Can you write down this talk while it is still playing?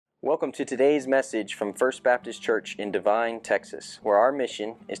Welcome to today's message from First Baptist Church in Devine, Texas, where our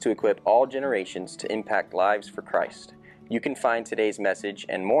mission is to equip all generations to impact lives for Christ. You can find today's message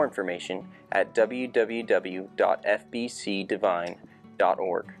and more information at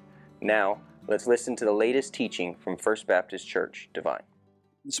www.fbcdevine.org. Now, let's listen to the latest teaching from First Baptist Church, Devine.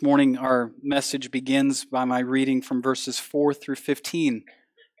 This morning, our message begins by my reading from verses 4 through 15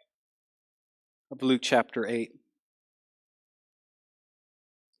 of Luke chapter 8.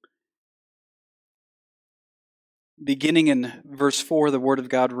 Beginning in verse 4, the Word of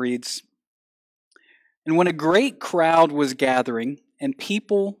God reads, "And when a great crowd was gathering, and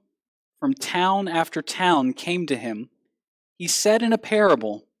people from town after town came to him, he said in a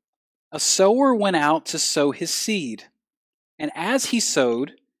parable, A sower went out to sow his seed. And as he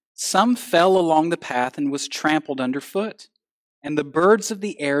sowed, some fell along the path and was trampled underfoot, and the birds of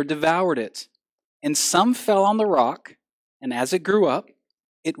the air devoured it. And some fell on the rock, and as it grew up,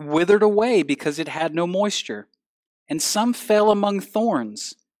 it withered away because it had no moisture. And some fell among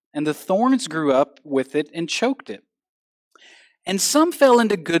thorns, and the thorns grew up with it and choked it. And some fell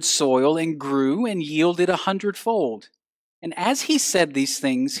into good soil and grew and yielded 100-fold. And as he said these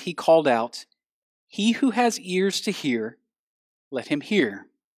things, he called out, He who has ears to hear, let him hear.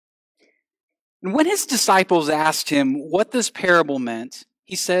 And when his disciples asked him what this parable meant,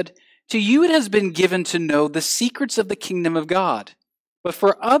 he said, To you it has been given to know the secrets of the kingdom of God. But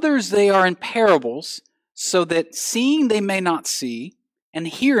for others they are in parables, so that seeing they may not see, and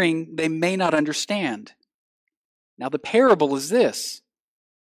hearing they may not understand. Now the parable is this.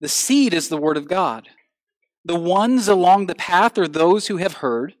 The seed is the word of God. The ones along the path are those who have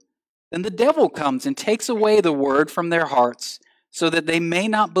heard. Then the devil comes and takes away the word from their hearts, so that they may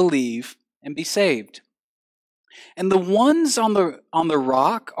not believe and be saved. And the ones on the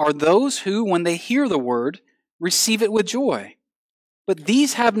rock are those who, when they hear the word, receive it with joy. But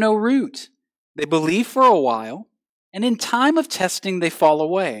these have no root. They believe for a while, and in time of testing they fall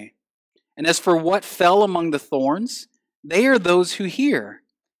away. And as for what fell among the thorns, they are those who hear.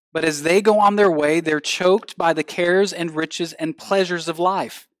 But as they go on their way, they're choked by the cares and riches and pleasures of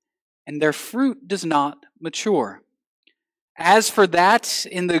life, and their fruit does not mature. As for that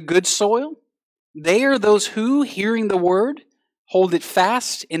in the good soil, they are those who, hearing the word, hold it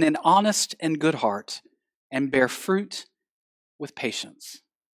fast in an honest and good heart, and bear fruit with patience."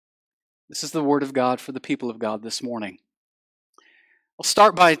 This is the word of God for the people of God this morning. I'll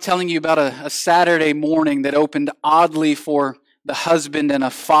start by telling you about a Saturday morning that opened oddly for the husband and a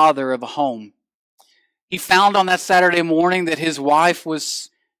father of a home. He found on that Saturday morning that his wife was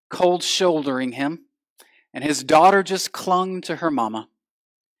cold shouldering him, and his daughter just clung to her mama.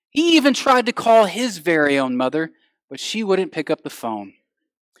 He even tried to call his very own mother, but she wouldn't pick up the phone.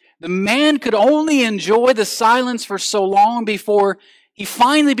 The man could only enjoy the silence for so long before he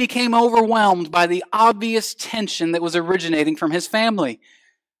finally became overwhelmed by the obvious tension that was originating from his family.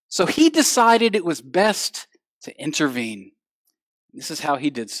 So he decided it was best to intervene. This is how he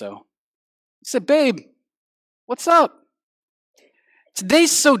did so. He said, "Babe, what's up?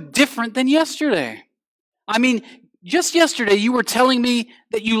 Today's so different than yesterday. I mean, just yesterday you were telling me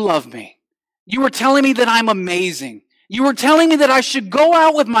that you love me. You were telling me that I'm amazing. You were telling me that I should go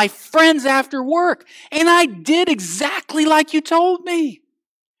out with my friends after work, and I did exactly like you told me.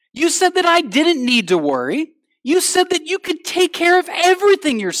 You said that I didn't need to worry. You said that you could take care of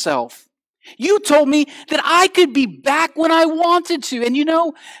everything yourself. You told me that I could be back when I wanted to. And you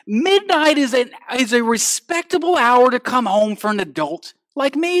know, midnight is a respectable hour to come home for an adult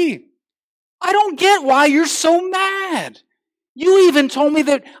like me. I don't get why you're so mad. You even told me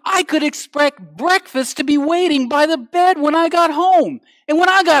that I could expect breakfast to be waiting by the bed when I got home. And when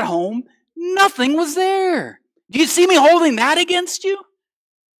I got home, nothing was there. Do you see me holding that against you?"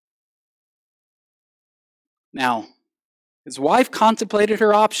 Now, his wife contemplated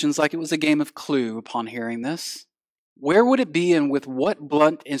her options like it was a game of Clue upon hearing this. Where would it be, and with what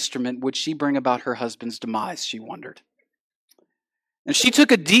blunt instrument would she bring about her husband's demise, she wondered. And she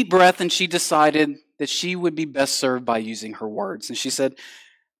took a deep breath and she decided that she would be best served by using her words. And she said,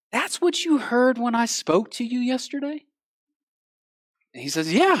 "That's what you heard when I spoke to you yesterday?" And he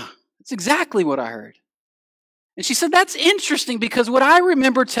says, "Yeah, that's exactly what I heard." And she said, "That's interesting because what I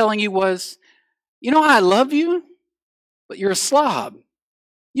remember telling you was, you know, I love you, but you're a slob.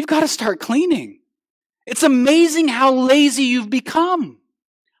 You've got to start cleaning. It's amazing how lazy you've become.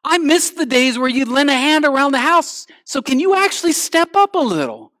 I miss the days where you'd lend a hand around the house. So can you actually step up a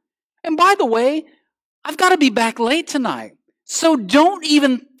little? And by the way, I've got to be back late tonight. So don't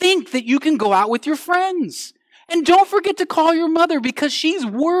even think that you can go out with your friends. And don't forget to call your mother because she's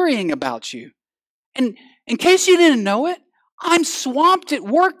worrying about you. And in case you didn't know it, I'm swamped at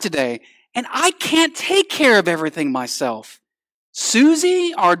work today, and I can't take care of everything myself.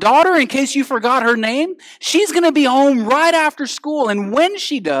 Susie, our daughter, in case you forgot her name, she's going to be home right after school. And when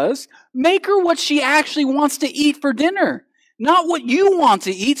she does, make her what she actually wants to eat for dinner, not what you want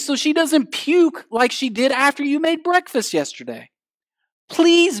to eat, so she doesn't puke like she did after you made breakfast yesterday.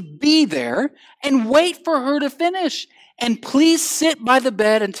 Please be there and wait for her to finish. And please sit by the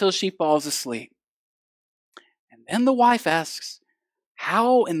bed until she falls asleep. And then the wife asks,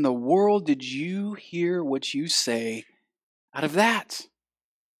 how in the world did you hear what you say out of that?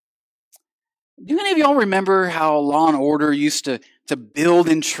 Do any of y'all remember how Law and Order used to build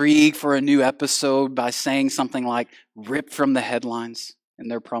intrigue for a new episode by saying something like ripped from the headlines in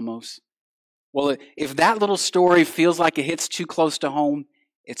their promos? Well, if that little story feels like it hits too close to home,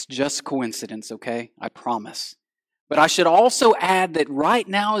 it's just coincidence, okay? I promise. But I should also add that right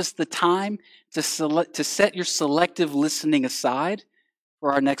now is the time to set your selective listening aside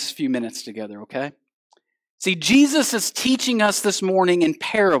for our next few minutes together, okay? See, Jesus is teaching us this morning in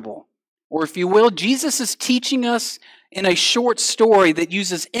parable, or if you will, Jesus is teaching us in a short story that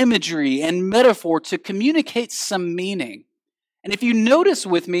uses imagery and metaphor to communicate some meaning. And if you notice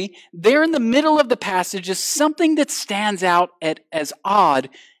with me, there in the middle of the passage is something that stands out as odd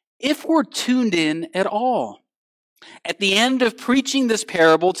if we're tuned in at all. At the end of preaching this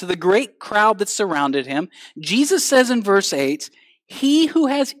parable to the great crowd that surrounded him, Jesus says in verse 8, "He who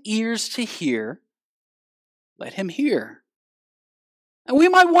has ears to hear, let him hear." And we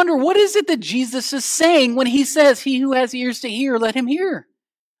might wonder, what is it that Jesus is saying when he says, "He who has ears to hear, let him hear"?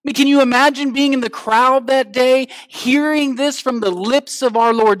 I mean, can you imagine being in the crowd that day, hearing this from the lips of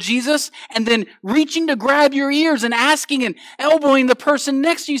our Lord Jesus, and then reaching to grab your ears and asking and elbowing the person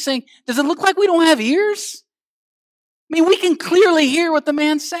next to you saying, "Does it look like we don't have ears?" I mean, we can clearly hear what the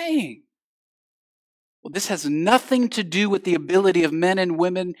man's saying. Well, this has nothing to do with the ability of men and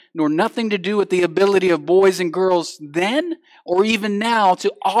women, nor nothing to do with the ability of boys and girls then, or even now,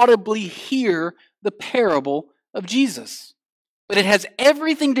 to audibly hear the parable of Jesus. But it has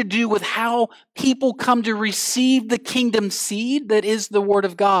everything to do with how people come to receive the kingdom seed that is the Word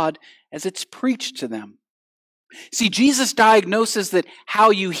of God as it's preached to them. See, Jesus diagnoses that how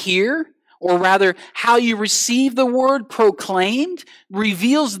you hear, or rather how you receive the Word proclaimed,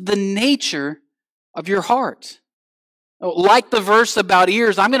 reveals the nature of your heart. Like the verse about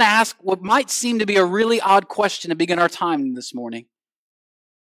ears, I'm going to ask what might seem to be a really odd question to begin our time this morning.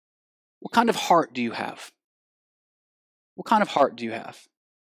 What kind of heart do you have? What kind of heart do you have?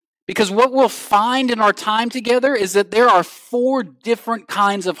 Because what we'll find in our time together is that there are 4 different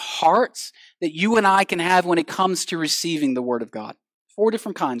kinds of hearts that you and I can have when it comes to receiving the Word of God. 4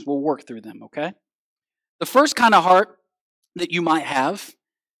 different kinds. We'll work through them, okay? The first kind of heart that you might have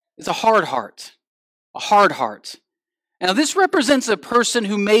is a hard heart. A hard heart. Now, this represents a person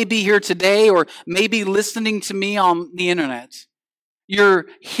who may be here today or may be listening to me on the internet. You're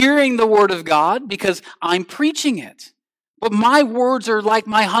hearing the Word of God because I'm preaching it. But my words are like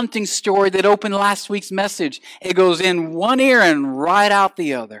my hunting story that opened last week's message. It goes in one ear and right out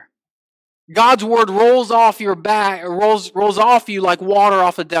the other. God's Word rolls off your back, rolls off you like water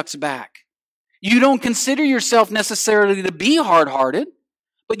off a duck's back. You don't consider yourself necessarily to be hard-hearted,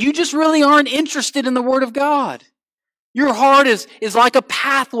 but you just really aren't interested in the Word of God. Your heart is like a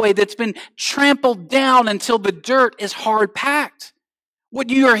pathway that's been trampled down until the dirt is hard-packed. What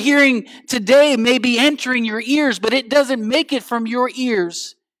you are hearing today may be entering your ears, but it doesn't make it from your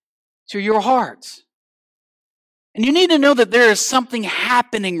ears to your heart. And you need to know that there is something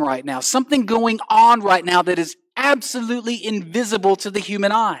happening right now, something going on right now that is absolutely invisible to the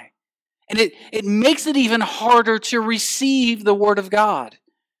human eye. And it makes it even harder to receive the Word of God.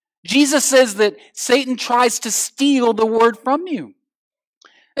 Jesus says that Satan tries to steal the Word from you.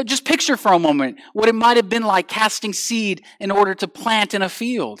 Just picture for a moment what it might have been like casting seed in order to plant in a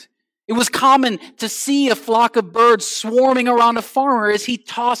field. It was common to see a flock of birds swarming around a farmer as he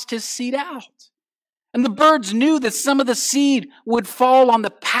tossed his seed out. And the birds knew that some of the seed would fall on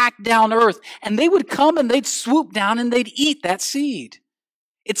the packed down earth, and they would come and they'd swoop down and they'd eat that seed.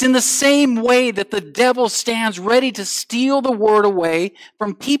 It's in the same way that the devil stands ready to steal the Word away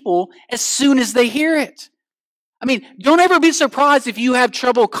from people as soon as they hear it. I mean, don't ever be surprised if you have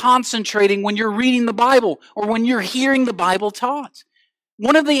trouble concentrating when you're reading the Bible or when you're hearing the Bible taught.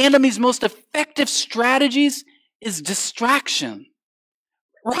 One of the enemy's most effective strategies is distraction.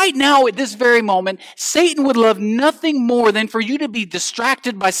 Right now, at this very moment, Satan would love nothing more than for you to be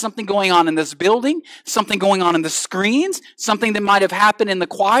distracted by something going on in this building, something going on in the screens, something that might have happened in the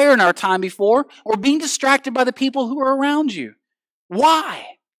choir in our time before, or being distracted by the people who are around you.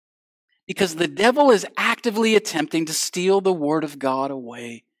 Why? because the devil is actively attempting to steal the Word of God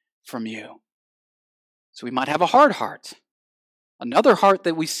away from you. So we might have a hard heart. Another heart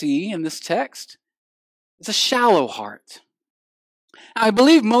that we see in this text is a shallow heart. Now, I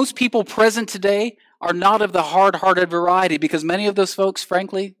believe most people present today are not of the hard-hearted variety because many of those folks,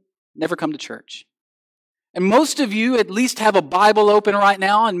 frankly, never come to church. And most of you at least have a Bible open right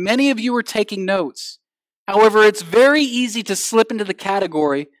now, and many of you are taking notes. However, it's very easy to slip into the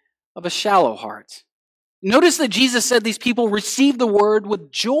category of a shallow heart. Notice that Jesus said these people receive the Word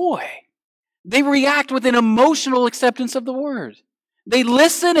with joy. They react with an emotional acceptance of the Word. They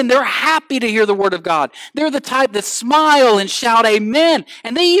listen and they're happy to hear the Word of God. They're the type that smile and shout amen.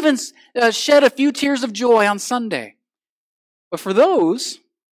 And they even shed a few tears of joy on Sunday. But for those,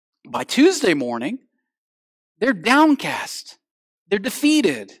 by Tuesday morning, they're downcast. They're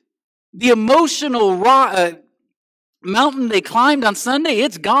defeated. The emotional mountain they climbed on Sunday,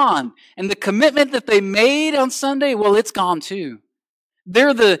 it's gone. And the commitment that they made on Sunday, well, it's gone too.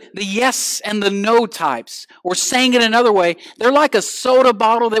 They're the yes and the no types. Or saying it another way, they're like a soda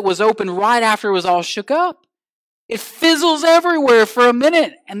bottle that was opened right after it was all shook up. It fizzles everywhere for a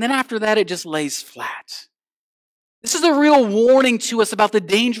minute, and then after that it just lays flat. This is a real warning to us about the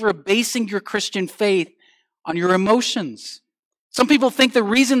danger of basing your Christian faith on your emotions. Some people think the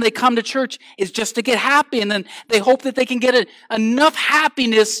reason they come to church is just to get happy, and then they hope that they can get enough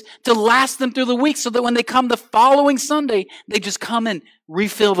happiness to last them through the week so that when they come the following Sunday, they just come and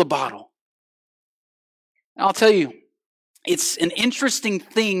refill the bottle. And I'll tell you, it's an interesting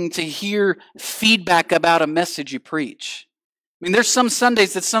thing to hear feedback about a message you preach. I mean, there's some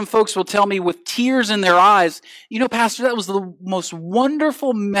Sundays that some folks will tell me with tears in their eyes, you know, Pastor, that was the most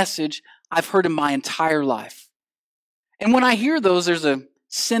wonderful message I've heard in my entire life. And when I hear those, there's a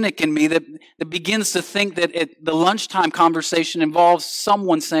cynic in me that begins to think that the lunchtime conversation involves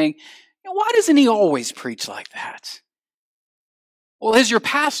someone saying, why doesn't he always preach like that? Well, as your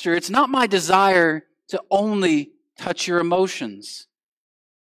pastor, it's not my desire to only touch your emotions.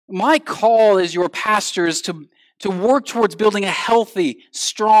 My call as your pastor is to work towards building a healthy,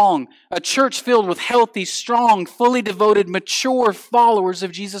 strong, a church filled with healthy, strong, fully devoted, mature followers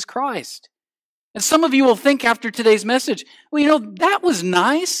of Jesus Christ. And some of you will think after today's message, well, you know, that was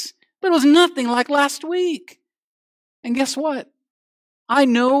nice, but it was nothing like last week. And guess what? I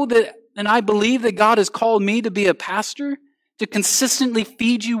know that, and I believe that God has called me to be a pastor to consistently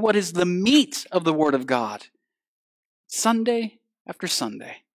feed you what is the meat of the Word of God. Sunday after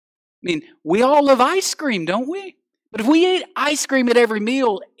Sunday. I mean, we all love ice cream, don't we? But if we ate ice cream at every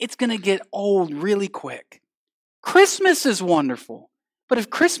meal, it's going to get old really quick. Christmas is wonderful. But if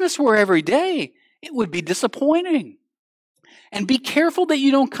Christmas were every day, it would be disappointing. And be careful that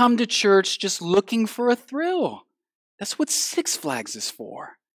you don't come to church just looking for a thrill. That's what Six Flags is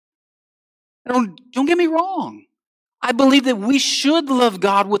for. Don't get me wrong. I believe that we should love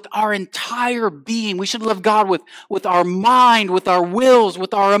God with our entire being. We should love God with our mind, with our wills,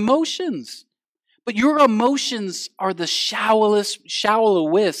 with our emotions. But your emotions are the shallowest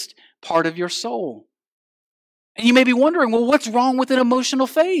part of your soul. And you may be wondering, well, what's wrong with an emotional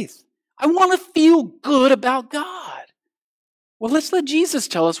faith? I want to feel good about God. Well, let's let Jesus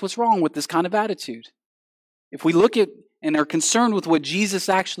tell us what's wrong with this kind of attitude. If we look at and are concerned with what Jesus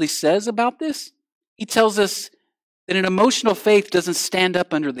actually says about this, he tells us that an emotional faith doesn't stand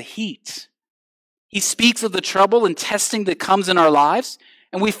up under the heat. He speaks of the trouble and testing that comes in our lives,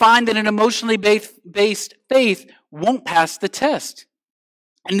 and we find that an emotionally based faith won't pass the test.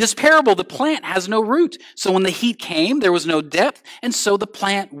 In this parable, the plant has no root. So when the heat came, there was no depth, and so the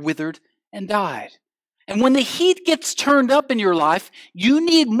plant withered and died. And when the heat gets turned up in your life, you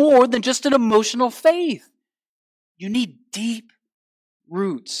need more than just an emotional faith. You need deep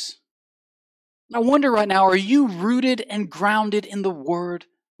roots. I wonder right now, are you rooted and grounded in the Word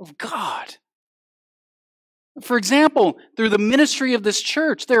of God? For example, through the ministry of this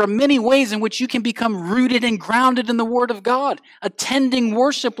church, there are many ways in which you can become rooted and grounded in the Word of God. Attending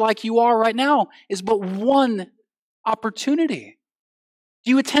worship like you are right now is but one opportunity.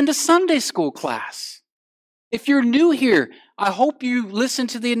 Do you attend a Sunday school class? If you're new here, I hope you listen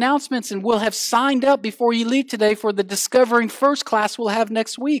to the announcements and will have signed up before you leave today for the Discovering First class we'll have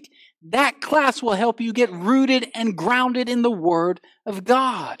next week. That class will help you get rooted and grounded in the Word of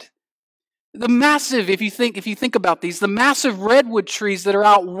God. The massive, if you think about these, the massive redwood trees that are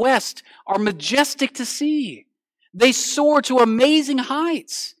out west are majestic to see. They soar to amazing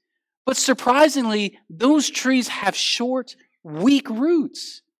heights. But surprisingly, those trees have short, weak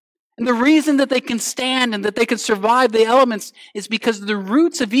roots. And the reason that they can stand and that they can survive the elements is because the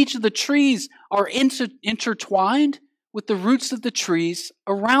roots of each of the trees are intertwined with the roots of the trees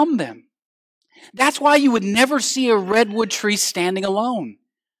around them. That's why you would never see a redwood tree standing alone.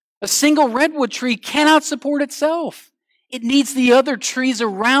 A single redwood tree cannot support itself. It needs the other trees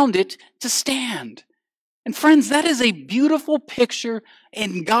around it to stand. And friends, that is a beautiful picture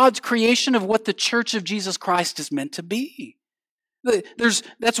in God's creation of what the church of Jesus Christ is meant to be.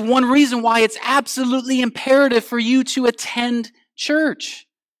 That's one reason why it's absolutely imperative for you to attend church.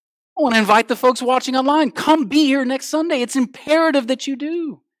 I want to invite the folks watching online, come be here next Sunday. It's imperative that you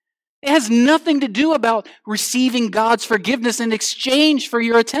do. It has nothing to do about receiving God's forgiveness in exchange for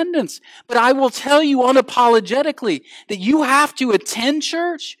your attendance. But I will tell you unapologetically that you have to attend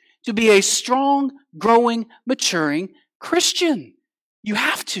church to be a strong, growing, maturing Christian. You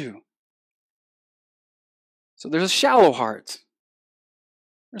have to. So there's a shallow heart.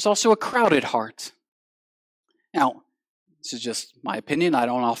 There's also a crowded heart. Now, this is just my opinion. I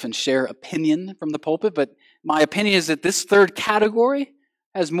don't often share opinion from the pulpit, but my opinion is that this third category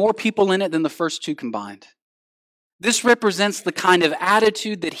has more people in it than the first two combined. This represents the kind of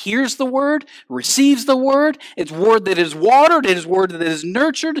attitude that hears the word, receives the word, it's word that is watered, it is word that is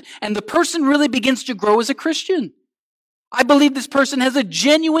nurtured, and the person really begins to grow as a Christian. I believe this person has a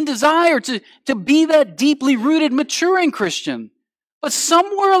genuine desire to be that deeply rooted, maturing Christian. But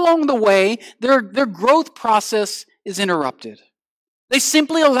somewhere along the way, their growth process is interrupted. They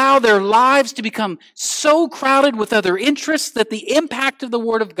simply allow their lives to become so crowded with other interests that the impact of the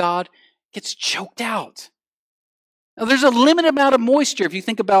Word of God gets choked out. Now, there's a limited amount of moisture if you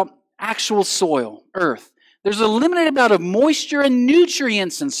think about actual soil, earth. There's a limited amount of moisture and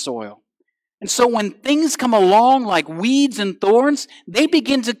nutrients in soil. And so when things come along like weeds and thorns, they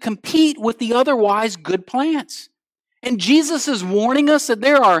begin to compete with the otherwise good plants. And Jesus is warning us that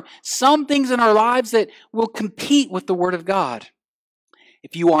there are some things in our lives that will compete with the Word of God.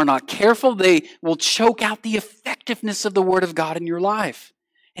 If you are not careful, they will choke out the effectiveness of the Word of God in your life.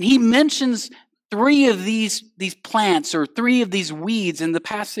 And he mentions 3 of these plants or 3 of these weeds in the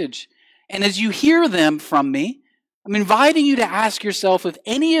passage. And as you hear them from me, I'm inviting you to ask yourself if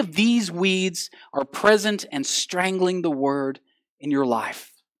any of these weeds are present and strangling the Word in your life.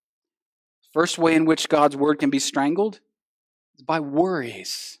 First way in which God's Word can be strangled is by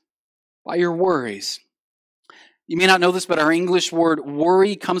worries, by your worries. You may not know this, but our English word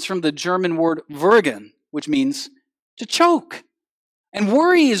worry comes from the German word würgen, which means to choke. And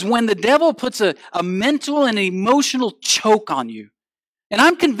worry is when the devil puts a mental and emotional choke on you. And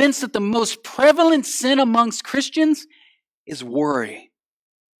I'm convinced that the most prevalent sin amongst Christians is worry.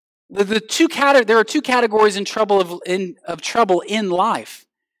 There are 2 categories of trouble in life.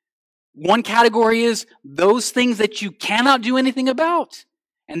 One category is those things that you cannot do anything about.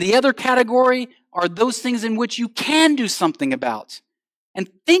 And the other category are those things in which you can do something about. And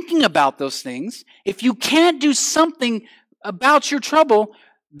thinking about those things, if you can't do something about your trouble,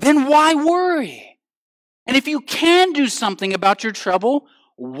 then why worry? And if you can do something about your trouble,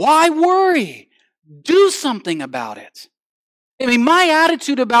 why worry? Do something about it. I mean, my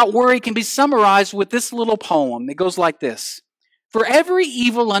attitude about worry can be summarized with this little poem. It goes like this. For every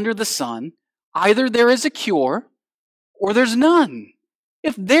evil under the sun, either there is a cure or there's none.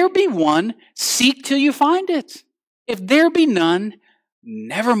 If there be one, seek till you find it. If there be none,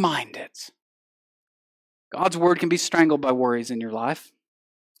 never mind it. God's Word can be strangled by worries in your life.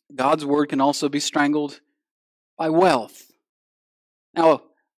 God's Word can also be strangled by wealth. Now,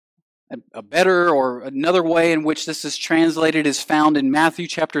 a better or another way in which this is translated is found in Matthew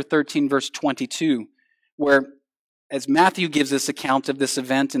chapter 13, verse 22, where as Matthew gives this account of this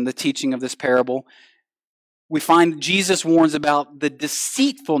event and the teaching of this parable, we find Jesus warns about the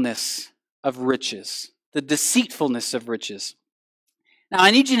deceitfulness of riches. The deceitfulness of riches. Now,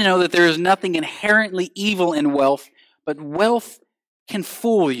 I need you to know that there is nothing inherently evil in wealth, but wealth can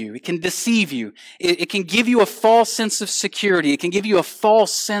fool you. It can deceive you. It can give you a false sense of security. It can give you a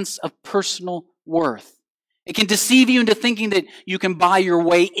false sense of personal worth. It can deceive you into thinking that you can buy your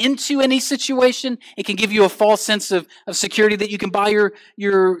way into any situation. It can give you a false sense of security that you can buy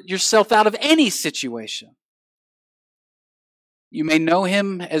yourself out of any situation. You may know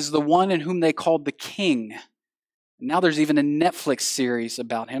him as the one in whom they called the King. Now there's even a Netflix series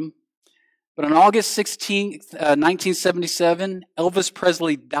about him. But on August 16, 1977, Elvis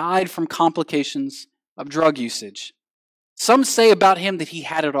Presley died from complications of drug usage. Some say about him that he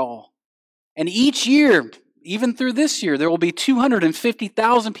had it all. And each year, even through this year, there will be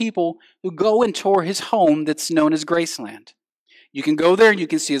 250,000 people who go and tour his home that's known as Graceland. You can go there and you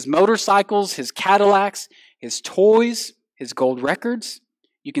can see his motorcycles, his Cadillacs, his toys, his gold records.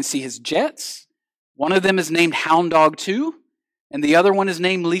 You can see his jets. One of them is named Hound Dog 2, and the other one is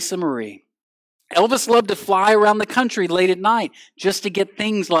named Lisa Marie. Elvis loved to fly around the country late at night just to get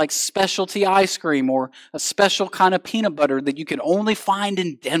things like specialty ice cream or a special kind of peanut butter that you could only find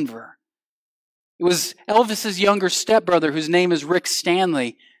in Denver. It was Elvis's younger stepbrother, whose name is Rick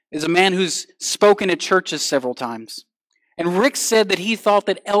Stanley, is a man who's spoken at churches several times. And Rick said that he thought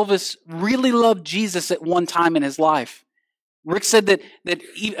that Elvis really loved Jesus at one time in his life. Rick said that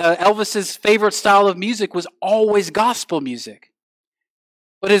Elvis's favorite style of music was always gospel music.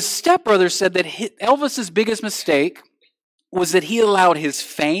 But his stepbrother said that Elvis's biggest mistake was that he allowed his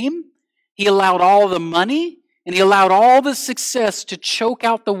fame, he allowed all the money, and he allowed all the success to choke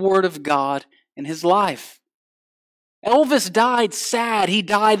out the Word of God in his life. Elvis died sad, he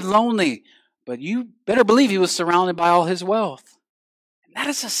died lonely, but you better believe he was surrounded by all his wealth. And that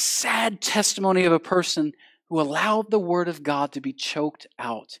is a sad testimony of a person who allowed the Word of God to be choked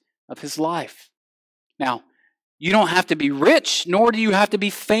out of his life. Now, you don't have to be rich, nor do you have to be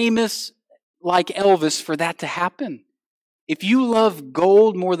famous like Elvis for that to happen. If you love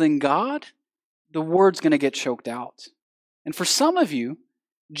gold more than God, the Word's going to get choked out. And for some of you,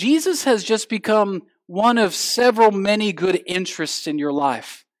 Jesus has just become one of several many good interests in your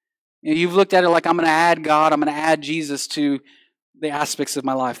life. You've looked at it like, I'm going to add God, I'm going to add Jesus to the aspects of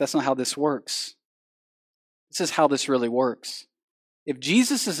my life. That's not how this works. This is how this really works. If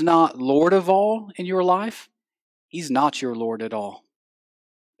Jesus is not Lord of all in your life, He's not your Lord at all.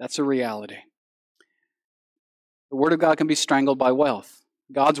 That's a reality. The Word of God can be strangled by wealth.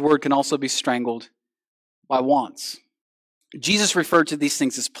 God's Word can also be strangled by wants. Jesus referred to these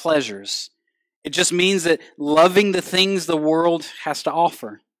things as pleasures. It just means that loving the things the world has to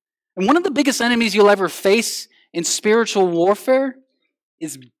offer. And one of the biggest enemies you'll ever face in spiritual warfare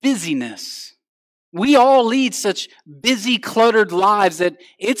is busyness. We all lead such busy, cluttered lives that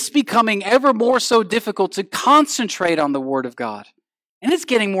it's becoming ever more so difficult to concentrate on the Word of God. And it's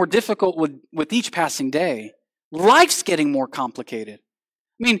getting more difficult with each passing day. Life's getting more complicated.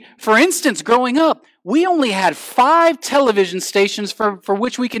 I mean, for instance, growing up, we only had 5 television stations for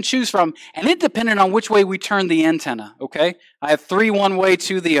which we can choose from, and it depended on which way we turned the antenna, okay? I have 3 one way,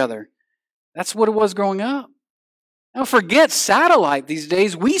 2 the other. That's what it was growing up. Now forget satellite these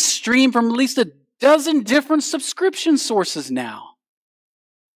days. We stream from at least a dozen different subscription sources now.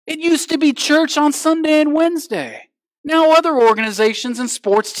 It used to be church on Sunday and Wednesday. Now other organizations and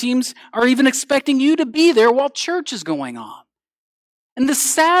sports teams are even expecting you to be there while church is going on. And the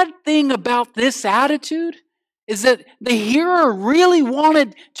sad thing about this attitude is that the hearer really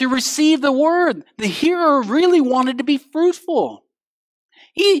wanted to receive the Word. The hearer really wanted to be fruitful.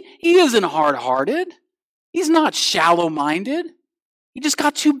 He isn't hard-hearted. He's not shallow-minded. He just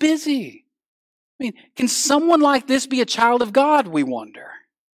got too busy. I mean, can someone like this be a child of God, we wonder?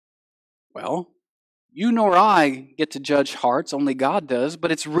 Well, you nor I get to judge hearts, only God does,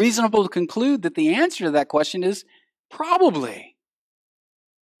 but it's reasonable to conclude that the answer to that question is probably.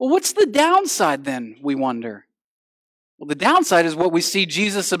 Well, what's the downside then, we wonder? Well, the downside is what we see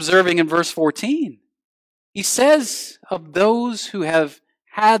Jesus observing in verse 14. He says of those who have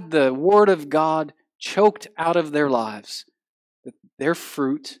had the Word of God choked out of their lives, that their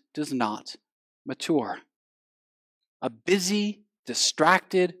fruit does not mature. A busy,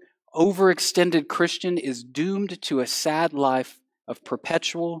 distracted, overextended Christian is doomed to a sad life of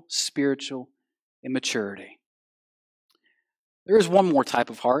perpetual spiritual immaturity. There is one more type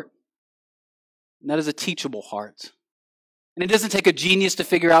of heart, and that is a teachable heart. And it doesn't take a genius to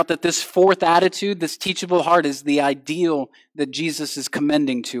figure out that this fourth attitude, this teachable heart, is the ideal that Jesus is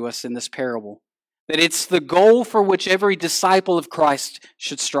commending to us in this parable. That it's the goal for which every disciple of Christ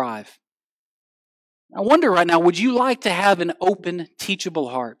should strive. I wonder right now, would you like to have an open, teachable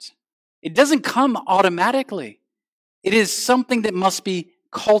heart? It doesn't come automatically. It is something that must be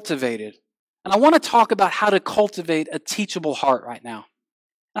cultivated. And I want to talk about how to cultivate a teachable heart right now.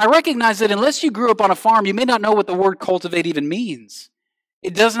 And I recognize that unless you grew up on a farm, you may not know what the word cultivate even means.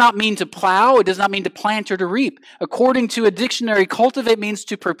 It does not mean to plow. It does not mean to plant or to reap. According to a dictionary, cultivate means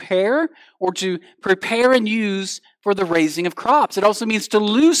to prepare or to prepare and use for the raising of crops. It also means to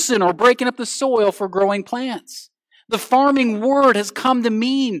loosen or breaking up the soil for growing plants. The farming word has come to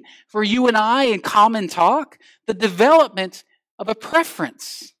mean for you and I in common talk, the development of a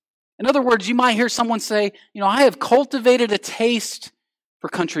preference. In other words, you might hear someone say, I have cultivated a taste for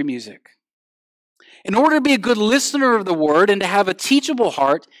country music. In order to be a good listener of the word and to have a teachable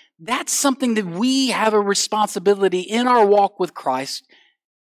heart, that's something that we have a responsibility in our walk with Christ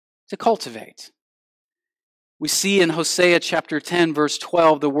to cultivate. We see in Hosea chapter 10, verse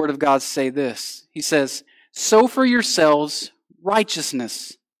 12, the word of God say this. He says, "Sow for yourselves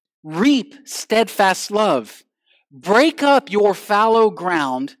righteousness, reap steadfast love, break up your fallow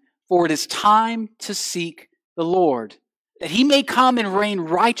ground, for it is time to seek the Lord, that he may come and rain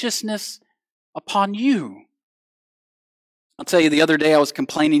righteousness upon you. I'll tell you, the other day I was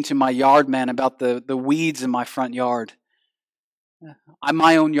complaining to my yard man about the weeds in my front yard. I'm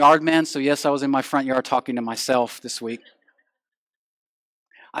my own yard man, so yes, I was in my front yard talking to myself this week.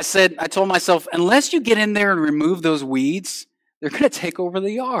 I told myself, unless you get in there and remove those weeds, they're going to take over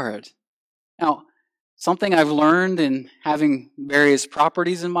the yard. Now, something I've learned in having various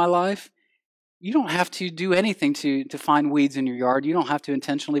properties in my life, you don't have to do anything to find weeds in your yard. You don't have to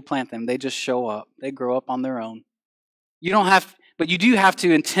intentionally plant them. They just show up. They grow up on their own. But you do have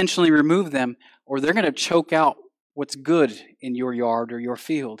to intentionally remove them, or they're going to choke out what's good in your yard or your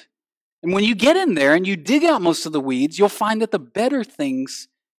field. And when you get in there and you dig out most of the weeds, you'll find that the better things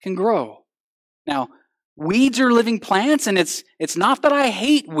can grow. Now, weeds are living plants, and it's not that I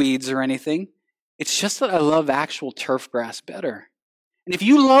hate weeds or anything. It's just that I love actual turf grass better. And if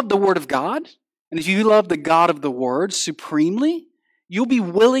you love the Word of God, and if you love the God of the Word supremely, you'll be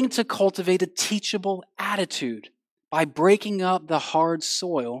willing to cultivate a teachable attitude by breaking up the hard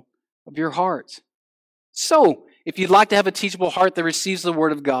soil of your heart. So, if you'd like to have a teachable heart that receives the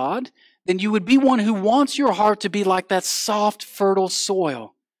Word of God, then you would be one who wants your heart to be like that soft, fertile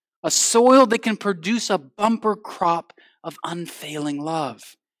soil, a soil that can produce a bumper crop of unfailing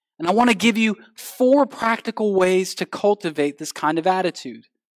love. And I want to give you 4 practical ways to cultivate this kind of attitude.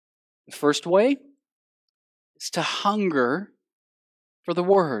 The first way is to hunger for the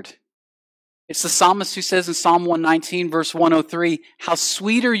Word. It's the psalmist who says in Psalm 119, verse 103, "How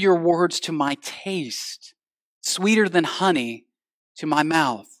sweet are your words to my taste, sweeter than honey to my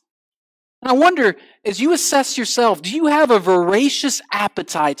mouth." And I wonder, as you assess yourself, do you have a voracious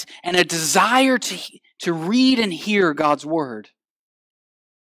appetite and a desire to read and hear God's Word?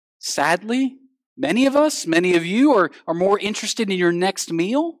 Sadly, many of you are more interested in your next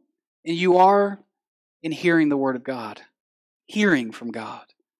meal than you are in hearing the Word of God, hearing from God.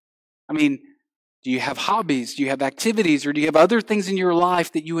 I mean, do you have hobbies? Do you have activities? Or do you have other things in your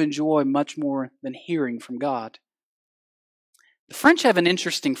life that you enjoy much more than hearing from God? The French have an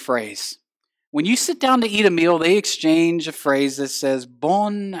interesting phrase. When you sit down to eat a meal, they exchange a phrase that says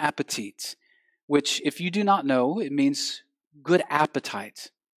bon appetit, which, if you do not know, it means good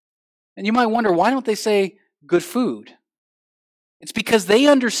appetite. And you might wonder, why don't they say good food? It's because they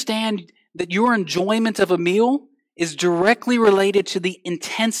understand that your enjoyment of a meal is directly related to the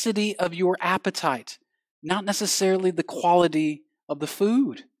intensity of your appetite, not necessarily the quality of the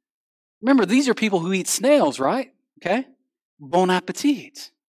food. Remember, these are people who eat snails, right? Okay? Bon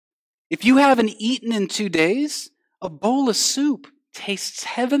appetit. If you haven't eaten in 2 days, a bowl of soup tastes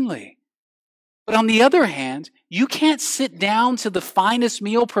heavenly. But on the other hand, you can't sit down to the finest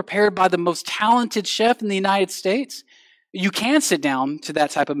meal prepared by the most talented chef in the United States. You can sit down to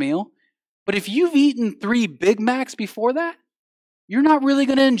that type of meal. But if you've eaten 3 Big Macs before that, you're not really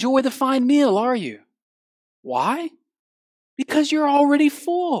going to enjoy the fine meal, are you? Why? Because you're already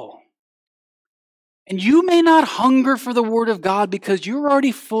full. And you may not hunger for the Word of God because you're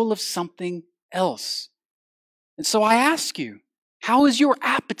already full of something else. And so I ask you, how is your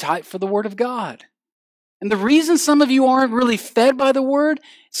appetite for the Word of God? And the reason some of you aren't really fed by the Word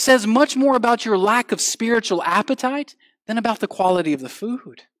says much more about your lack of spiritual appetite than about the quality of the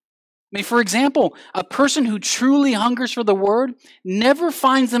food. I mean, for example, a person who truly hungers for the Word never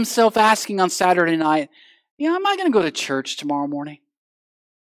finds themselves asking on Saturday night, am I going to go to church tomorrow morning?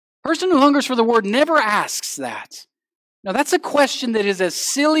 A person who hungers for the Word never asks that. Now, that's a question that is as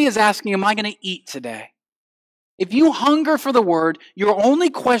silly as asking, am I going to eat today? If you hunger for the Word, your only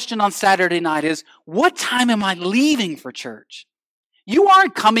question on Saturday night is, what time am I leaving for church? You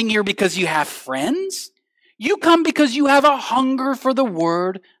aren't coming here because you have friends. You come because you have a hunger for the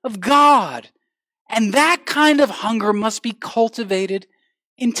Word of God. And that kind of hunger must be cultivated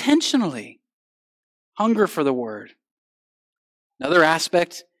intentionally. Hunger for the Word. Another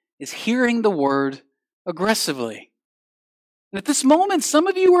aspect is hearing the Word aggressively. And at this moment, some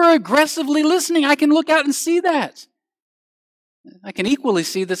of you are aggressively listening. I can look out and see that. I can equally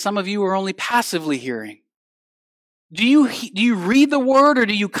see that some of you are only passively hearing. Do you read the Word, or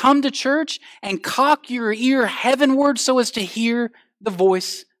do you come to church and cock your ear heavenward so as to hear the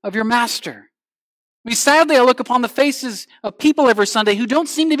voice of your Master? I mean, sadly, I look upon the faces of people every Sunday who don't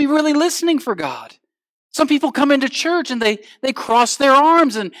seem to be really listening for God. Some people come into church and they cross their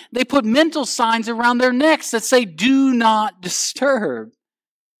arms and they put mental signs around their necks that say, "Do not disturb."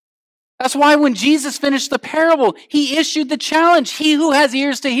 That's why when Jesus finished the parable, he issued the challenge, "He who has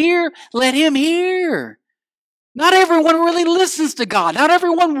ears to hear, let him hear." Not everyone really listens to God. Not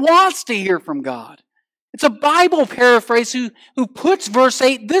everyone wants to hear from God. It's a Bible paraphrase who puts verse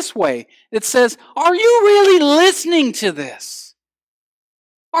 8 this way. It says, are you really listening to this?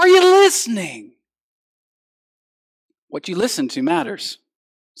 Are you listening? What you listen to matters.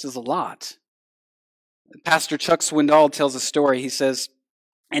 This is a lot. Pastor Chuck Swindoll tells a story. He says,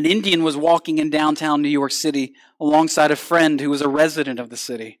 an Indian was walking in downtown New York City alongside a friend who was a resident of the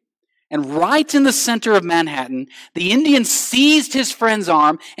city. And right in the center of Manhattan, the Indian seized his friend's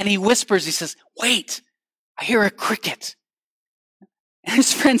arm and he whispers, he says, wait, I hear a cricket. And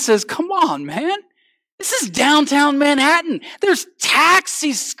his friend says, come on, man. This is downtown Manhattan. There's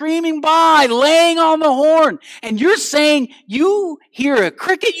taxis screaming by, laying on the horn. And you're saying you hear a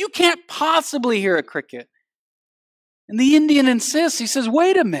cricket? You can't possibly hear a cricket. And the Indian insists. He says,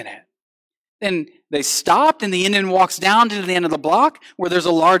 wait a minute. Then they stopped and the Indian walks down to the end of the block where there's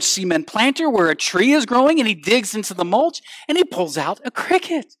a large cement planter where a tree is growing, and he digs into the mulch and he pulls out a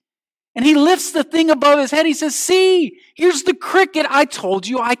cricket. And he lifts the thing above his head. He says, see, here's the cricket I told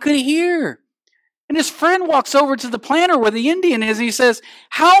you I could hear. And his friend walks over to the planter where the Indian is. And he says,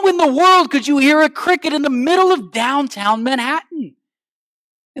 how in the world could you hear a cricket in the middle of downtown Manhattan?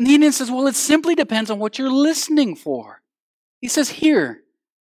 And the Indian says, well, it simply depends on what you're listening for. He says, here,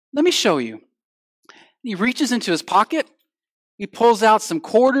 let me show you. He reaches into his pocket. He pulls out some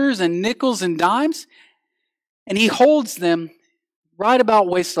quarters and nickels and dimes. And he holds them right about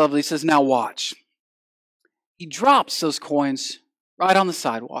waist level. He says, now watch. He drops those coins right on the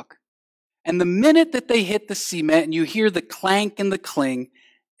sidewalk. And the minute that they hit the cement and you hear the clank and the cling,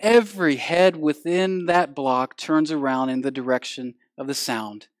 every head within that block turns around in the direction of the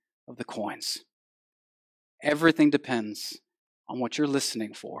sound of the coins. Everything depends on what you're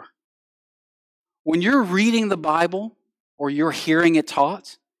listening for. When you're reading the Bible or you're hearing it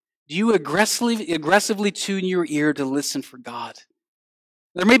taught, do you aggressively tune your ear to listen for God?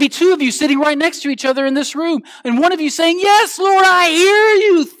 There may be two of you sitting right next to each other in this room, and one of you saying, yes, Lord, I hear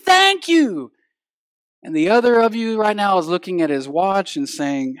you, thank you. And the other of you right now is looking at his watch and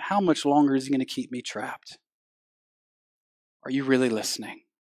saying, how much longer is he going to keep me trapped? Are you really listening?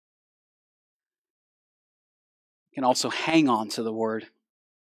 You can also hang on to the word.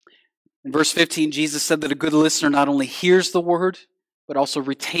 In verse 15, Jesus said that a good listener not only hears the word, but also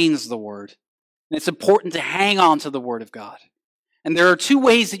retains the word. And it's important to hang on to the word of God. And there are two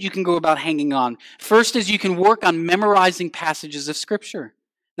ways that you can go about hanging on. First is you can work on memorizing passages of Scripture.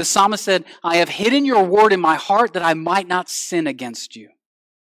 The psalmist said, I have hidden your word in my heart that I might not sin against you.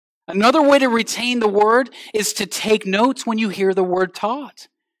 Another way to retain the word is to take notes when you hear the word taught.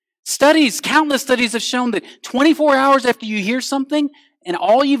 Countless studies have shown that 24 hours after you hear something and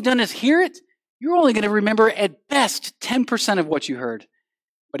all you've done is hear it, you're only going to remember at best 10% of what you heard.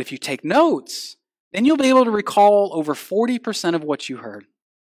 But if you take notes, then you'll be able to recall over 40% of what you heard.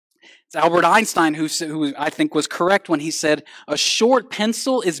 It's Albert Einstein who I think was correct when he said, a short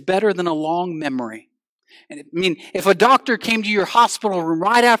pencil is better than a long memory. And I mean, if a doctor came to your hospital room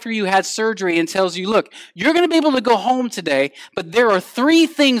right after you had surgery and tells you, look, you're going to be able to go home today, but there are 3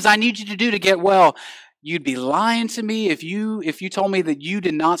 things I need you to do to get well, you'd be lying to me if you told me that you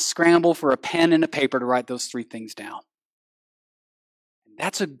did not scramble for a pen and a paper to write those 3 things down.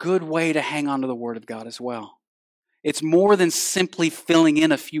 That's a good way to hang on to the Word of God as well. It's more than simply filling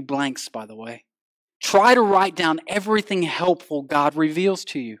in a few blanks, by the way. Try to write down everything helpful God reveals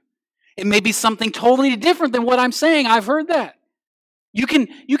to you. It may be something totally different than what I'm saying. I've heard that. You can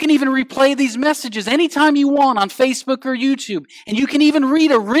even replay these messages anytime you want on Facebook or YouTube. And you can even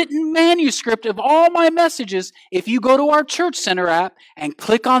read a written manuscript of all my messages if you go to our Church Center app and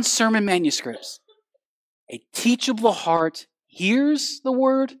click on Sermon Manuscripts. A teachable heart hears the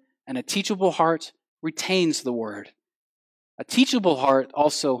word, and a teachable heart retains the word. A teachable heart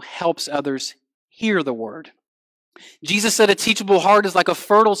also helps others hear the word. Jesus said a teachable heart is like a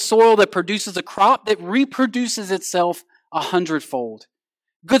fertile soil that produces a crop that reproduces itself 100-fold.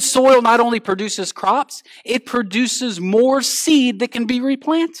 Good soil not only produces crops, it produces more seed that can be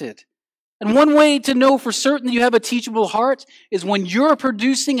replanted. And one way to know for certain you have a teachable heart is when you're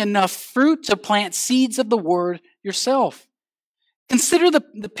producing enough fruit to plant seeds of the word yourself. Consider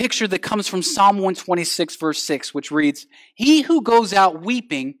the picture that comes from Psalm 126, verse 6, which reads, he who goes out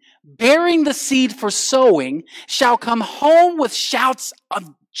weeping, bearing the seed for sowing, shall come home with shouts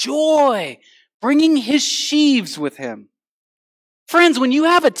of joy, bringing his sheaves with him. Friends, when you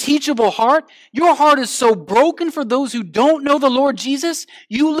have a teachable heart, your heart is so broken for those who don't know the Lord Jesus,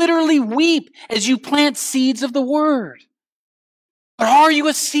 you literally weep as you plant seeds of the word. But are you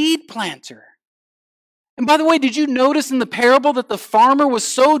a seed planter? And by the way, did you notice in the parable that the farmer was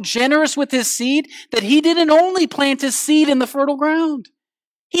so generous with his seed that he didn't only plant his seed in the fertile ground?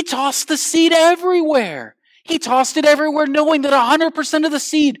 He tossed the seed everywhere. He tossed it everywhere knowing that 100% of the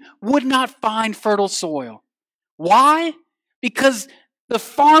seed would not find fertile soil. Why? Because the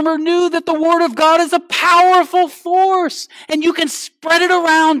farmer knew that the Word of God is a powerful force and you can spread it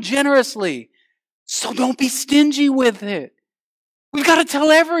around generously. So don't be stingy with it. We've got to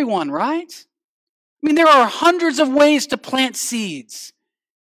tell everyone, right? I mean, there are hundreds of ways to plant seeds.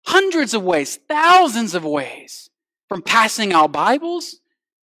 Hundreds of ways, thousands of ways. From passing out Bibles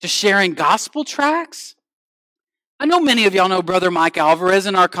to sharing gospel tracts. I know many of y'all know Brother Mike Alvarez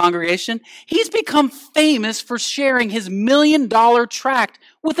in our congregation. He's become famous for sharing his $1 million tract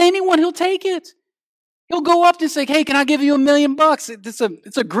with anyone who'll take it. He'll go up and say, hey, can I give you $1 million?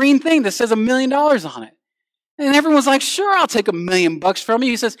 It's a green thing that says $1 million on it. And everyone's like, sure, I'll take $1 million from you.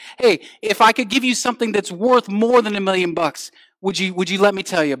 He says, hey, if I could give you something that's worth more than $1 million, would you let me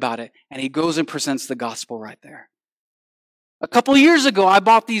tell you about it? And he goes and presents the gospel right there. A couple of years ago, I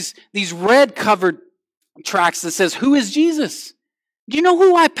bought these red covered tracts that says, who is Jesus? Do you know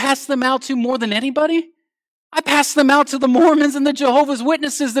who I pass them out to more than anybody? I pass them out to the Mormons and the Jehovah's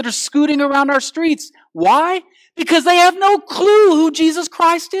Witnesses that are scooting around our streets. Why? Because they have no clue who Jesus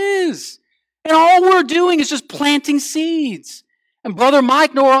Christ is. And all we're doing is just planting seeds. And Brother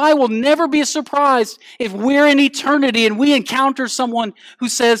Mike nor I will never be surprised if we're in eternity and we encounter someone who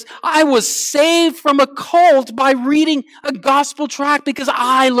says, I was saved from a cult by reading a gospel tract because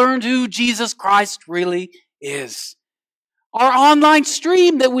I learned who Jesus Christ really is. Our online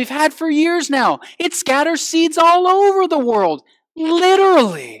stream that we've had for years now, it scatters seeds all over the world.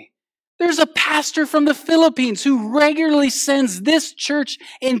 Literally. There's a pastor from the Philippines who regularly sends this church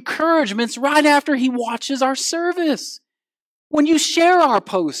encouragements right after he watches our service. When you share our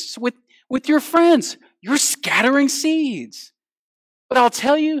posts with your friends, you're scattering seeds. But I'll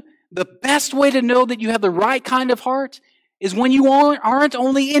tell you, the best way to know that you have the right kind of heart is when you aren't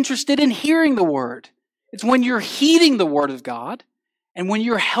only interested in hearing the word. It's when you're heeding the word of God and when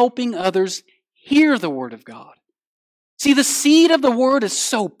you're helping others hear the word of God. See, the seed of the word is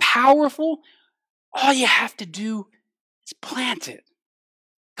so powerful, all you have to do is plant it.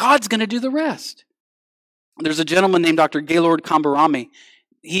 God's going to do the rest. There's a gentleman named Dr. Gaylord Kambarami.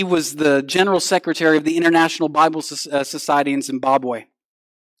 He was the general secretary of the International Bible Society in Zimbabwe.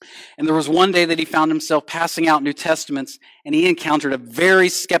 And there was one day that he found himself passing out New Testaments, and he encountered a very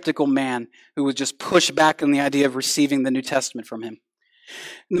skeptical man who would just push back on the idea of receiving the New Testament from him.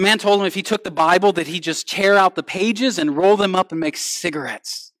 And the man told him if he took the Bible that he'd just tear out the pages and roll them up and make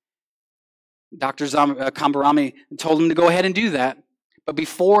cigarettes. Dr. Kambarami told him to go ahead and do that. But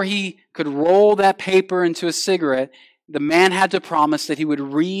before he could roll that paper into a cigarette, the man had to promise that he would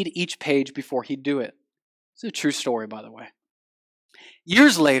read each page before he'd do it. It's a true story, by the way.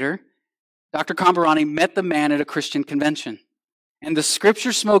 Years later, Dr. Kambarani met the man at a Christian convention. And the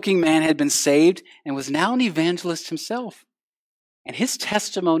scripture-smoking man had been saved and was now an evangelist himself. And his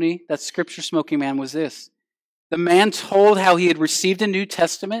testimony, that scripture-smoking man, was this. The man told how he had received a New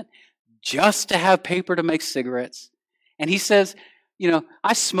Testament just to have paper to make cigarettes. And he says,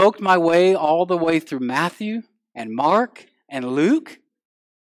 I smoked my way all the way through Matthew and Mark and Luke.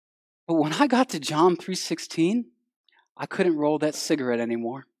 But when I got to John 3:16, I couldn't roll that cigarette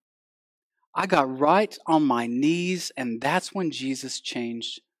anymore. I got right on my knees, and that's when Jesus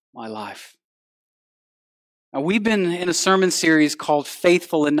changed my life. Now, we've been in a sermon series called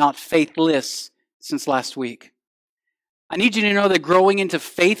Faithful and Not Faithless since last week. I need you to know that growing into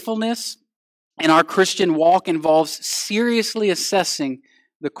faithfulness in our Christian walk involves seriously assessing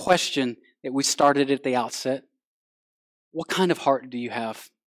the question that we started at the outset. What kind of heart do you have?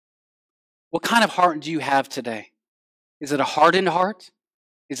 What kind of heart do you have today? Is it a hardened heart?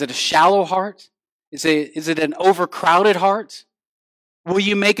 Is it a shallow heart? Is it an overcrowded heart? Will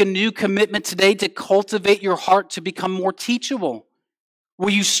you make a new commitment today to cultivate your heart to become more teachable? Will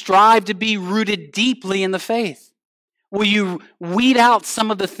you strive to be rooted deeply in the faith? Will you weed out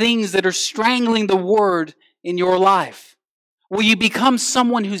some of the things that are strangling the word in your life? Will you become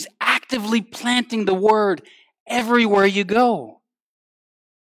someone who's actively planting the word everywhere you go?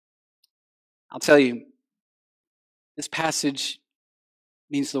 I'll tell you, this passage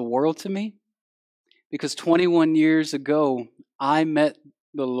means the world to me because 21 years ago, I met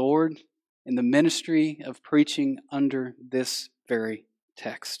the Lord in the ministry of preaching under this very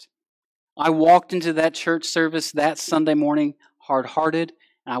text. I walked into that church service that Sunday morning hard-hearted,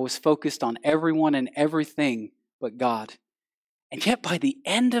 and I was focused on everyone and everything but God. And yet by the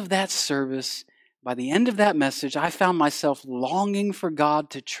end of that service, by the end of that message, I found myself longing for God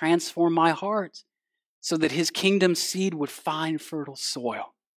to transform my heart so that His kingdom seed would find fertile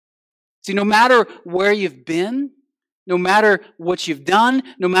soil. See, no matter where you've been No matter what you've done,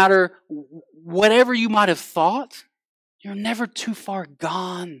 no matter whatever you might have thought, you're never too far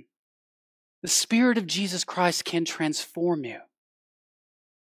gone. The Spirit of Jesus Christ can transform you.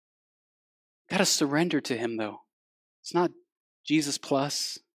 Got to surrender to Him, though. It's not Jesus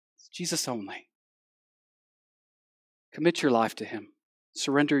plus, it's Jesus only. Commit your life to Him.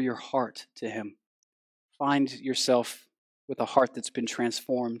 Surrender your heart to Him. Find yourself with a heart that's been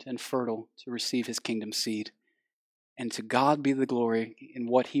transformed and fertile to receive His kingdom seed. And to God be the glory in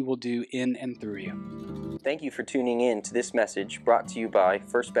what He will do in and through you. Thank you for tuning in to this message brought to you by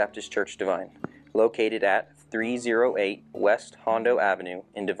First Baptist Church Devine, located at 308 West Hondo Avenue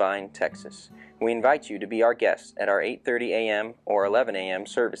in Devine, Texas. We invite you to be our guest at our 8:30 a.m. or 11 a.m.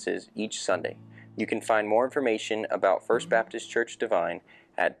 services each Sunday. You can find more information about First Baptist Church Devine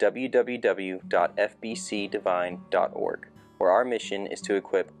at www.fbcdevine.org, where our mission is to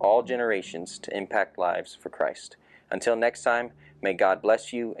equip all generations to impact lives for Christ. Until next time, may God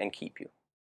bless you and keep you.